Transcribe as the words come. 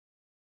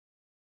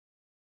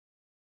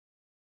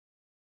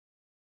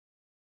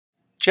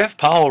Jeff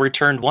Powell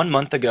returned 1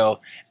 month ago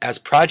as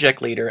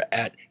project leader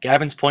at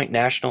Gavins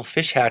National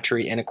Fish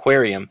Hatchery and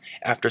Aquarium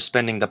after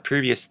spending the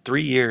previous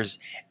 3 years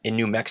in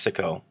New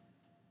Mexico.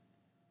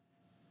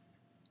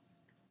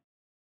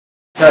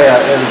 I tell you,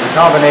 it was a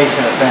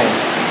combination of things.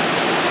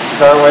 To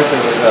start with,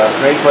 it was a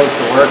great place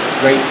to work,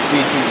 great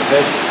species of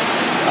fish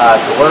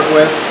to work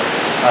with,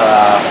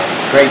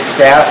 great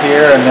staff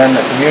here, and then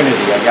the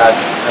community. I got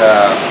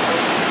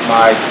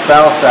my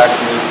spouse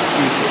actually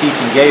used to teach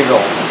in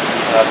Gavins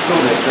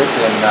school district,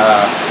 and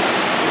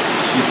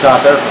she taught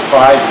there for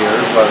 5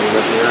 years while we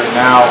lived here. And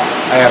now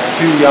I have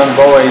 2 young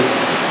boys,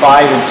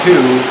 5 and 2,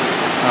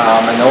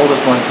 and the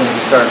oldest one's going to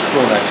be starting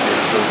school next year.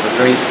 So it's a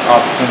great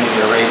opportunity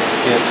to raise the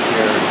kids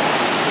here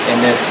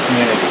in this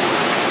community.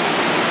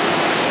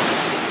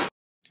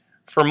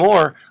 For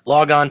more,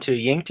 log on to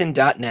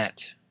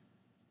yankton.net.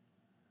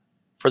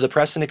 For the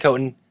Press and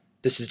Dakota,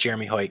 this is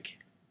Jeremy Hoyk.